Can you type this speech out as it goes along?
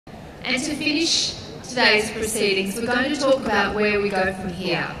And to finish today's proceedings, we're going to talk about where we go from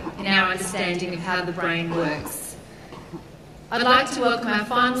here in our understanding of how the brain works. I'd like to welcome our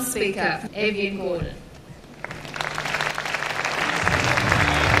final speaker, Evian Gordon.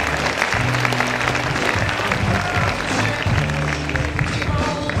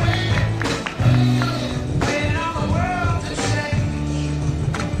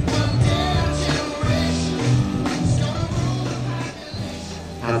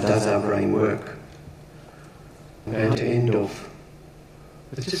 How does our brain work? I'm going to end off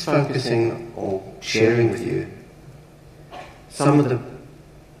with just focusing or sharing with you some of the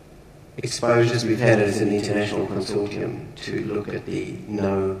exposures we've had as an international consortium to look at the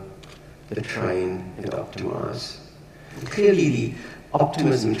know, the train and optimise. And clearly the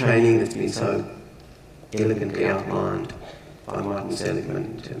optimism training that's been so elegantly outlined by Martin Seligman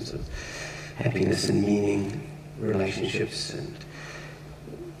in terms of happiness and meaning, relationships and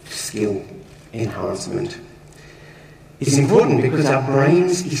skill enhancement is important because our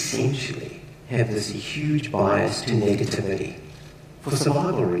brains essentially have this huge bias to negativity for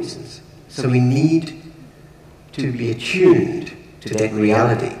survival reasons. So we need to be attuned to that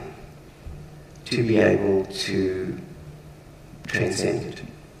reality to be able to transcend it.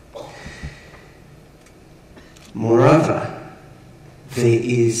 Moreover, there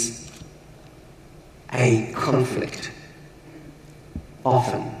is a conflict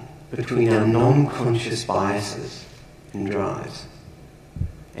often between our non-conscious biases and drives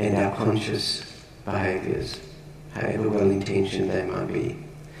and our conscious behaviours, however well-intentioned they might be.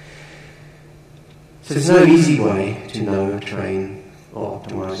 So there's no easy way to know, train or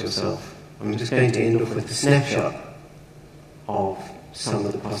optimise yourself. I'm just going to end off with a snapshot of some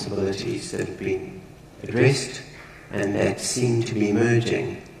of the possibilities that have been addressed and that seem to be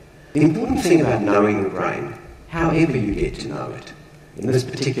emerging. The important thing about knowing the brain, however you get to know it, in this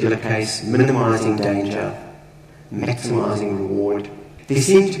particular case, minimising danger, maximising reward. There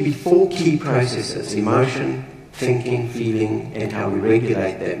seem to be four key processes: emotion, thinking, feeling, and how we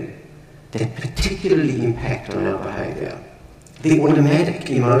regulate them, that particularly impact on our behaviour. The automatic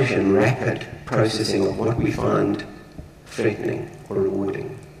emotion, rapid processing of what we find threatening or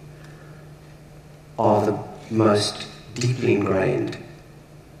rewarding, are the most deeply ingrained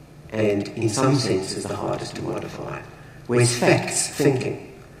and, in some senses, the hardest to modify. Whereas facts,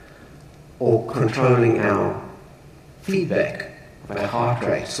 thinking, or controlling our feedback of our heart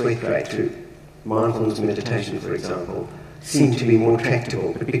rate, sweat rate through mindfulness meditation, for example, seem to be more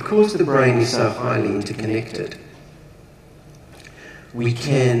tractable. But because the brain is so highly interconnected, we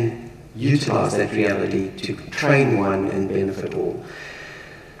can utilise that reality to train one and benefit all.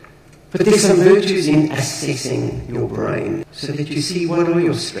 But there's some virtues in assessing your brain so that you see what are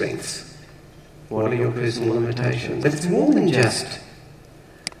your strengths, what are your personal limitations. But it's more than just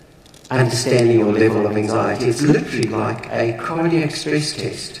understanding your level of anxiety. It's literally like a cardiac stress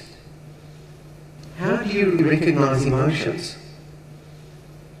test. How do you recognise emotions?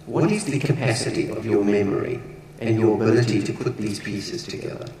 What is the capacity of your memory and your ability to put these pieces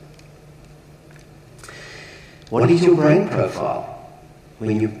together? What is your brain profile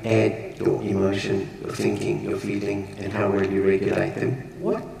when you add your emotion, your thinking, your feeling, and how well you regulate them?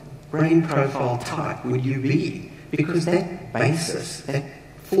 What brain profile type would you be? Because that basis, that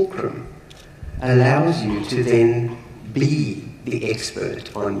fulcrum, allows you to then be the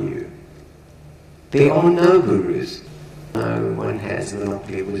expert on you. There are no gurus. No one has a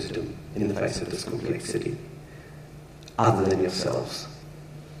monopoly of wisdom in the face of this complexity, other than yourselves.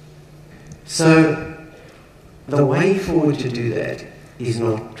 So the way forward to do that is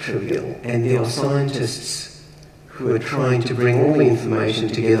not trivial, and there are scientists who are trying to bring all the information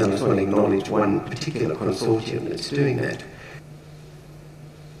together. I just want to acknowledge one particular consortium that's doing that.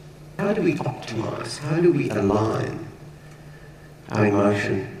 How do we optimise? How do we align our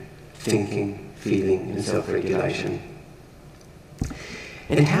emotion, thinking, feeling and self-regulation?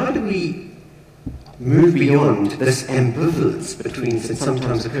 And how do we move beyond this ambivalence that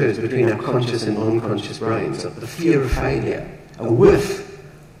sometimes occurs between our conscious and non-conscious brains, of the fear of failure, a whiff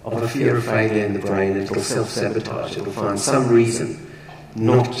of a fear of failure in the brain until self-sabotage. It will find some reason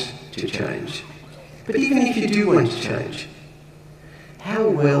not to change. But even if you do want to change, how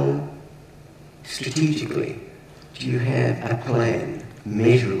well, strategically, do you have a plan,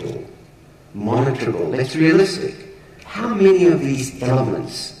 measurable, monitorable, that's realistic? How many of these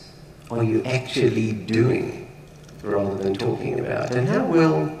elements are you actually doing rather than talking about? And how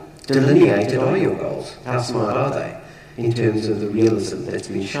well delineated are your goals? How smart are they in terms of the realism that's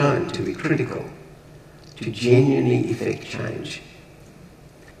been shown to be critical to genuinely effect change?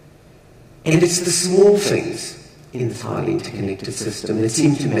 And it's the small things in this highly interconnected system that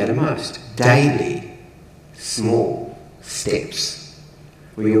seem to matter most. Daily, small steps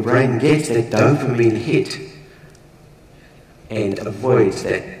where your brain gets that dopamine hit and avoids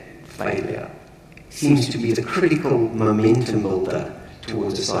that failure seems to be the critical momentum builder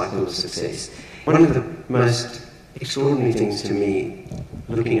towards a cycle of success. One of the most extraordinary things to me,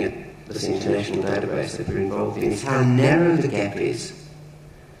 looking at this international database that we're involved in, is how narrow the gap is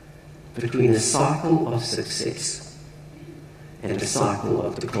between a cycle of success and a cycle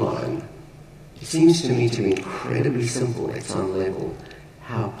of decline. It seems to me to be incredibly simple at some level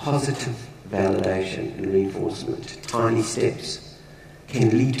how positive validation and reinforcement, tiny steps,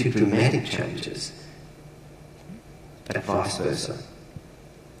 can lead to dramatic changes, but vice versa.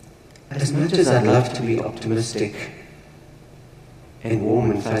 As much as I'd love to be optimistic and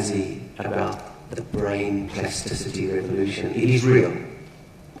warm and fuzzy about the brain plasticity revolution, it is real.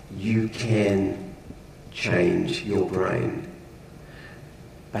 You can change your brain.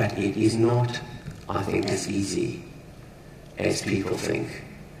 But it is not, I think, as easy as people think.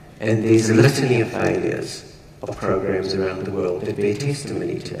 And there's a litany of failures of programs around the world that bear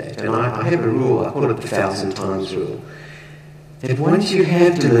testimony to that. And I have a rule, I call it the 1,000 times rule, that once you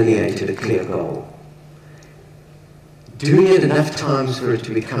have delineated a clear goal, doing it enough times for it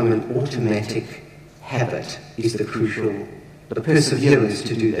to become an automatic habit is the perseverance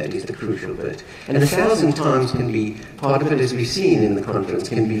to do that is the crucial bit. And 1,000 times can be, part of it as we've seen in the conference,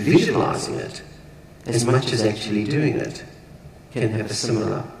 can be visualizing it as much as actually doing it can have a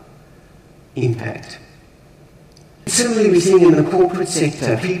similar impact. Similarly, we're seeing in the corporate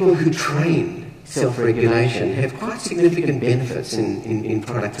sector, people who train self-regulation have quite significant benefits in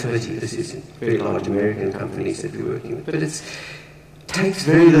productivity. This is very large American companies that we're working with, but it takes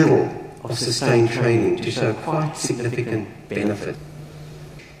very little of sustained training to show quite significant benefit.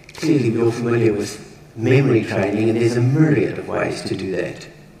 Clearly, we're all familiar with memory training, and there's a myriad of ways to do that.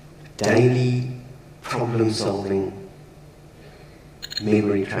 Daily problem-solving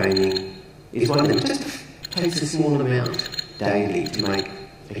memory training is one of them. It just takes a small amount daily to make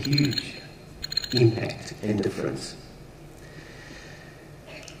a huge impact and difference.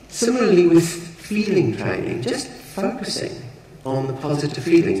 Similarly with feeling training, just focusing on the positive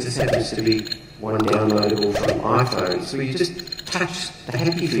feelings. This happens to be one downloadable from iPhones, where you just touch the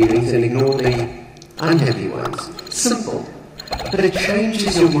happy feelings and ignore the unhappy ones. Simple, but it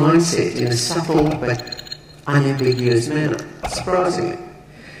changes your mindset in a subtle but unambiguous manner, surprisingly.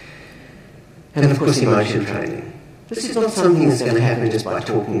 And of course, emotion training. This is not something that's going to happen just by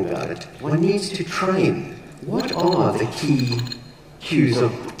talking about it. One needs to train. What are the key cues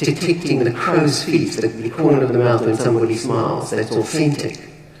of detecting the crow's feet, the corner of the mouth when somebody smiles, that's authentic,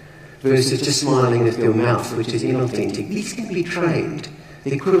 versus just smiling at your mouth, which is inauthentic? These can be trained,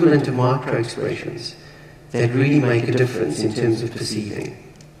 the equivalent of micro-expressions that really make a difference in terms of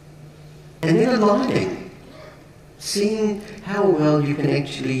perceiving. And then aligning, seeing how well you can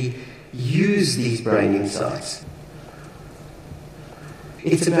actually use these brain insights.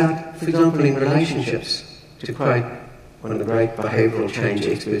 It's about, for example, in relationships, to quote one of the great behavioural change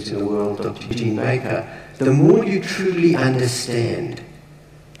experts in the world, Dr. Eugene Baker, the more you truly understand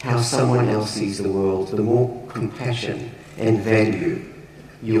how someone else sees the world, the more compassion and value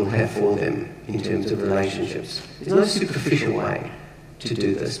you'll have for them in terms of relationships. There's no superficial way to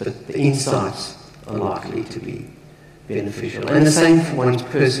do this, but the insights are likely to be beneficial. And the same for one's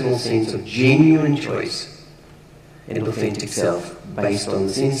personal sense of genuine choice and authentic self based on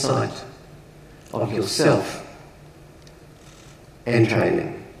this insight of yourself and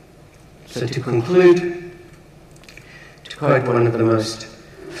training. So to conclude, to quote one of the most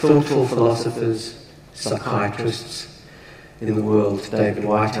thoughtful philosophers, psychiatrists in the world, David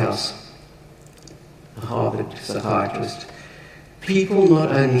Whitehouse, a Harvard psychiatrist, people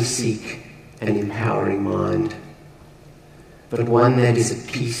not only seek an empowering mind, but one that is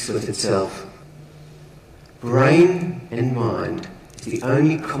at peace with itself. Brain and mind is the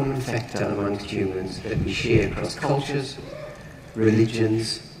only common factor amongst humans that we share across cultures,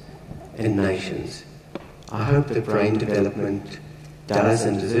 religions, and nations. I hope that brain development does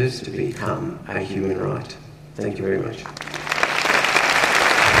and deserves to become a human right. Thank you very much.